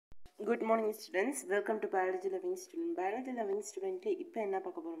Good morning students, welcome to biology loving student. Biology loving student இப்போ என்ன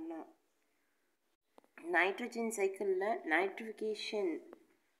பார்க்க போறோம்னா நைட்ரஜன் சைக்கிள்ல நைட்ரிஃபிகேஷன்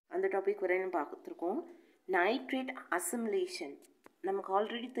அந்த டாபிக் வரையும் பார்த்துருக்கோம். நைட்ரேட் அசிமுலேஷன் நமக்கு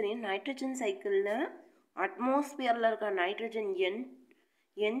ஆல்ரெடி தெரியும். நைட்ரஜன் சைக்கிள்ல அட்மாஸ்பியரில் இருக்க நைட்ரஜன்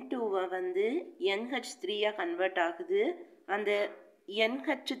N2 வந்து NH3 கன்வெர்ட் ஆகுது. அந்த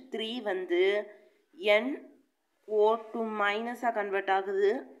NH3 வந்து NO2 மைனஸாக கன்வெர்ட் ஆகுது.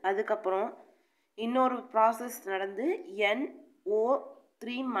 அதுக்கப்புறம் இன்னொரு ப்ராசஸ் நடந்து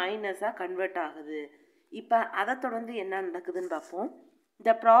NO3 மைனஸாக கன்வெர்ட் ஆகுது. இப்போ அதை தொடர்ந்து என்ன நடக்குதுன்னு பார்ப்போம்.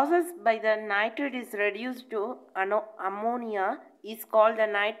 The process by the nitrate is reduced to ammonia is called the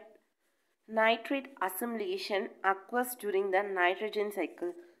nitrate assimilation occurs during the nitrogen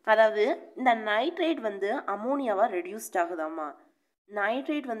cycle. அதாவது இந்த நைட்ரேட் வந்து அமோனியாவாக ரெடியூஸ்ட் ஆகுதாமா.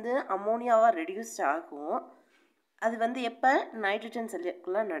 நைட்ரேட் வந்து அமோனியாவாக ரெடியூஸ்ட் ஆகும். அது வந்து எப்போ நைட்ரஜன்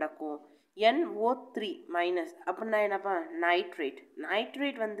சைக்கிளில் நடக்கும். NO3 மைனஸ் அப்படின்னா என்னப்பா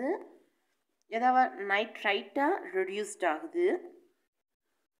நைட்ரேட் வந்து ஏதாவது நைட்ரைட்டாக ரெடியூஸ்ட் ஆகுது.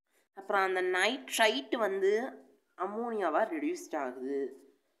 அப்புறம் அந்த நைட்ரைட் வந்து அமோனியாவாக ரெடியூஸ்ட் ஆகுது.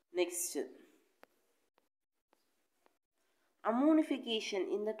 Next ammonification.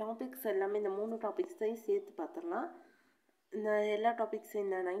 இந்த டாபிக்ஸ் எல்லாமே இந்த 3 டாபிக்ஸையும் சேர்த்து பார்த்துடலாம். இந்த எல்லா டாபிக்ஸையும்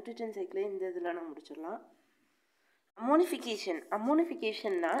இந்த நைட்ரஜன் சைக்கிளையும் இந்த இதில் நான் முடிச்சிடலாம்.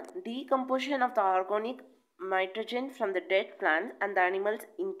 Ammonification na decomposition of the organic nitrogen from the dead plants and the animals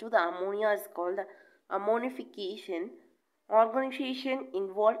into the ammonia is called the ammonification. Organization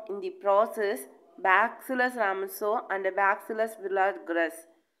involved in the process Bacillus ramoso and Bacillus vulgaris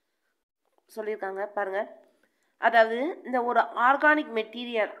சொல்லியிருக்காங்க பாருங்க. அதாவது இந்த ஒரு organic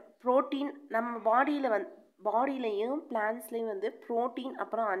material protein நம்ம பாடியிலையும் பிளான்ட்ஸ்லையும் வந்து protein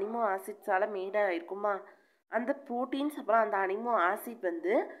அப்புறம் அனிமோ ஆசிட்ஸால் மேடாக இருக்குமா. அந்த ப்ரோட்டீன்ஸ் அப்புறம் அந்த அனிமோ ஆசிட்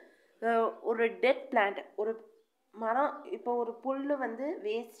வந்து ஒரு டெட் பிளான்ட், ஒரு மரம், இப்போ ஒரு புல் வந்து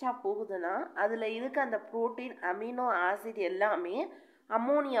வேஸ்ட்டாக போகுதுன்னா அதில் இருக்க அந்த ப்ரோட்டீன் அமினோ ஆசிட் எல்லாமே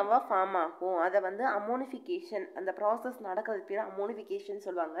அமோனியாவாக ஃபார்ம் ஆகும். அதை வந்து அமோனிஃபிகேஷன், அந்த ப்ராசஸ் நடக்கிறது பேர் அமோனிஃபிகேஷன்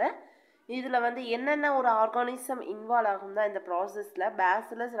சொல்லுவாங்க. இதில் வந்து என்னென்ன ஒரு ஆர்கானிசம் இன்வால்வ் ஆகும் தான் இந்த ப்ராசஸில்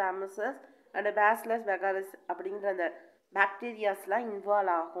பேசிலஸ் ராமசஸ் அண்ட் பேசிலஸ் வெகாரிஸ் அப்படிங்கிற அந்த பாக்டீரியாஸ்லாம்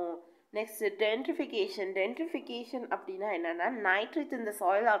இன்வால்வ் ஆகும். நெக்ஸ்ட் டென்ட்ரிஃபிகேஷன் அப்படின்னா என்னென்னா நைட்ரேட் இந்த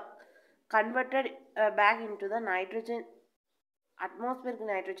soil R converted back in to the nitrogen atmospheric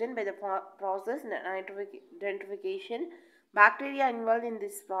nitrogen by the process denitrification. Bacteria involved in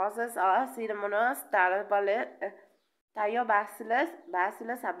this process are Pseudomonas, Thiobacillus,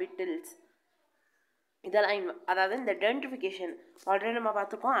 Bacillus abietals. இதெல்லாம் அதாவது இந்த டென்ட்ரிஃபிகேஷன் ஆல்ரெடி நம்ம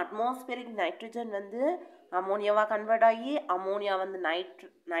பார்த்துருக்கோம். அட்மாஸ்பியரிக் நைட்ரஜன் வந்து அமோனியாவாக கன்வெர்ட் ஆகி அமோனியா வந்து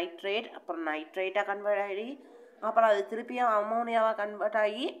நைட்ரேட் அப்புறம் நைட்ரேட்டாக கன்வெர்ட் ஆகி அப்புறம் அது திருப்பியும் அமோனியாவாக கன்வெர்ட்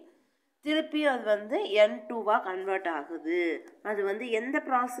ஆகி திருப்பியும் அது வந்து N2 கன்வெர்ட் ஆகுது. அது வந்து எந்த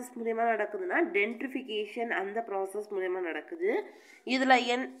ப்ராசஸ் மூலயமா நடக்குதுன்னா டென்ட்ரிஃபிகேஷன் அந்த ப்ராசஸ் மூலயமா நடக்குது. இதில்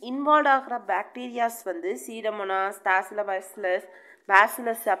இன்வால்வ் ஆகிற பாக்டீரியாஸ் வந்து சீடமோனாஸ்,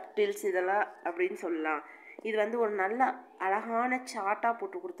 பேசிலஸ் சப்டில்ஸ் இதெல்லாம் அப்படின்னு சொல்லலாம். இது வந்து ஒரு நல்ல அழகான சார்ட்டாக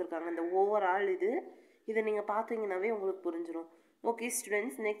போட்டு கொடுத்துருக்காங்க. இந்த ஓவரால் இதை நீங்கள் பார்த்தீங்கன்னாவே உங்களுக்கு புரிஞ்சிடும். ஓகே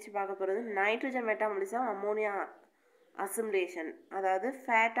ஸ்டூடெண்ட்ஸ், நெக்ஸ்ட் பார்க்க போகிறது நைட்ரஜன் மெட்டாபாலிசம் அமோனியா அசிமுலேஷன், அதாவது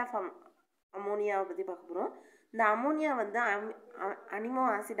ஃபேட் ஆஃப் அமோனியாவை பற்றி பார்க்க போகிறோம். இந்த அமோனியா வந்து அனிமோ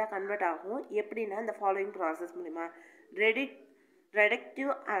ஆசிடாக கன்வெர்ட் ஆகும். எப்படின்னா இந்த ஃபாலோயிங் ப்ராசஸ் மூலிமா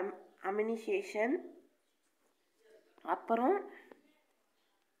ரெடக்டிவ் அமினிசேஷன், அப்புறம்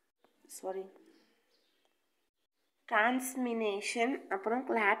டிரான்ஸ்மினேஷன், அப்புறம்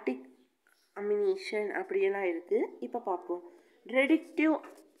கிளாட்டிக் அமினேஷன் அப்படியெல்லாம் இருக்குது. இப்போ பார்ப்போம். ரெடக்டிவ்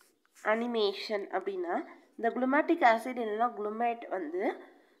அனிமேஷன் அப்படின்னா இந்த குளுமேட்டிக் ஆசிட் இல்லைன்னா குளுமேட் வந்து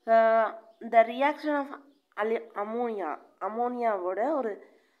இந்த ரியாக்ஷன் ஆஃப் அமோனியாவோட ஒரு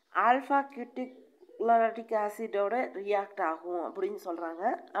ஆல்ஃபா கியூட்டிக் ஆசிடோட ரியாக்ட் ஆகும் அப்படின்னு சொல்கிறாங்க.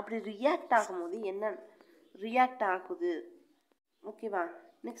 அப்படி ரியாக்ட் ஆகும்போது என்ன ரியாக்ட் ஆகுது, ஓகேவா.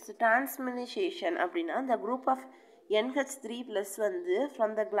 நெக்ஸ்ட் டிரான்ஸ்மினேஷன் அப்படின்னா இந்த குரூப் ஆஃப் NH3+ வந்து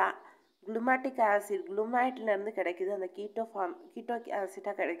ஃப்ரம் த குளுமேட்டிக் ஆசிட் குளுமேட்லேருந்து கிடைக்குது. அந்த கீட்டோக்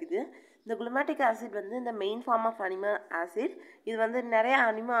ஆசிட்டாக கிடைக்குது. இந்த குளுமேட்டிக் ஆசிட் வந்து இந்த மெயின் ஃபார்ம் ஆஃப் அனிமோ ஆசிட். இது வந்து நிறைய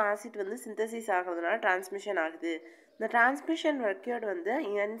அனிமோ ஆசிட் வந்து சிந்தசிஸ் ஆகிறதுனால டிரான்ஸ்மிஷன் ஆகுது. இந்த டிரான்ஸ்மிஷன் ரெக்கார்டு வந்து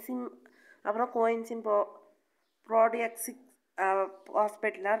என்சிம் அப்புறம் கோஎன்சிம் ப்ரோடியாக்சிக்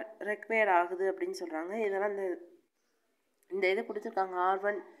ஹாஸ்பிட்டலாக ரெக்வயர் ஆகுது அப்படின்னு சொல்கிறாங்க. இதெல்லாம் இந்த இது கொடுத்துருக்காங்க.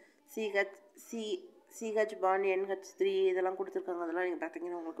 R1 CH பாண்ட் NH3 இதெல்லாம் கொடுத்துருக்காங்க. அதெல்லாம் நீங்கள்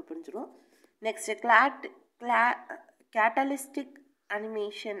பார்த்தீங்கன்னா உங்களுக்கு புரிஞ்சிடும். நெக்ஸ்ட்டு கேட்டலிஸ்டிக்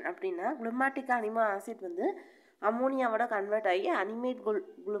அனிமேஷன் அப்படின்னா குளுமேட்டிக் அனிமோ ஆசிட் வந்து அமோனியாவோட கன்வெர்ட் ஆகி அனிமேட்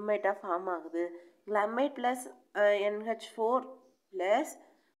குளுமேட்டாக ஃபார்ம் ஆகுது. கிளமைட் ப்ளஸ் NH4 ப்ளஸ்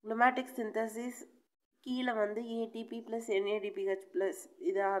குளுமேட்டிக் சிந்தசிஸ் கீழே வந்து ATP ப்ளஸ் NADPH ப்ளஸ்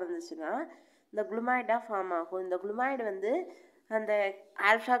இதாக இருந்துச்சுன்னா இந்த குளுமைடாக ஃபார்ம் ஆகும். இந்த குளுமைடு வந்து அந்த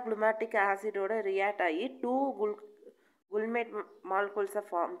ஆல்ஃபா குளுமேட்டிக் ஆசிடோட ரியாக்ட் ஆகி 2 குளுமேட் மாலிகூல்ஸை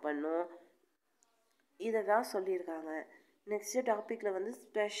ஃபார்ம் பண்ணும். இதை தான் சொல்லியிருக்காங்க. நெக்ஸ்ட் டாப்பிக்கில் வந்து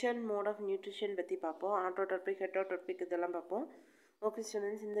ஸ்பெஷல் மோட் ஆஃப் நியூட்ரிஷன் பற்றி பார்ப்போம். ஆட்டோடாபிக் ஹெட்டோடாபிக் இதெல்லாம் பார்ப்போம். ஓகே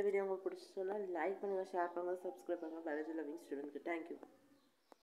ஸ்டூடெண்ட்ஸ், இந்த வீடியோ உங்களுக்கு பிடிச்சிச்சுன்னா லைக் பண்ணுங்கள், ஷேர் பண்ணுங்கள், சப்ஸ்கிரைப் பண்ணுங்கள். Biology loving ஸ்டூடெண்ட்க்கு thank you.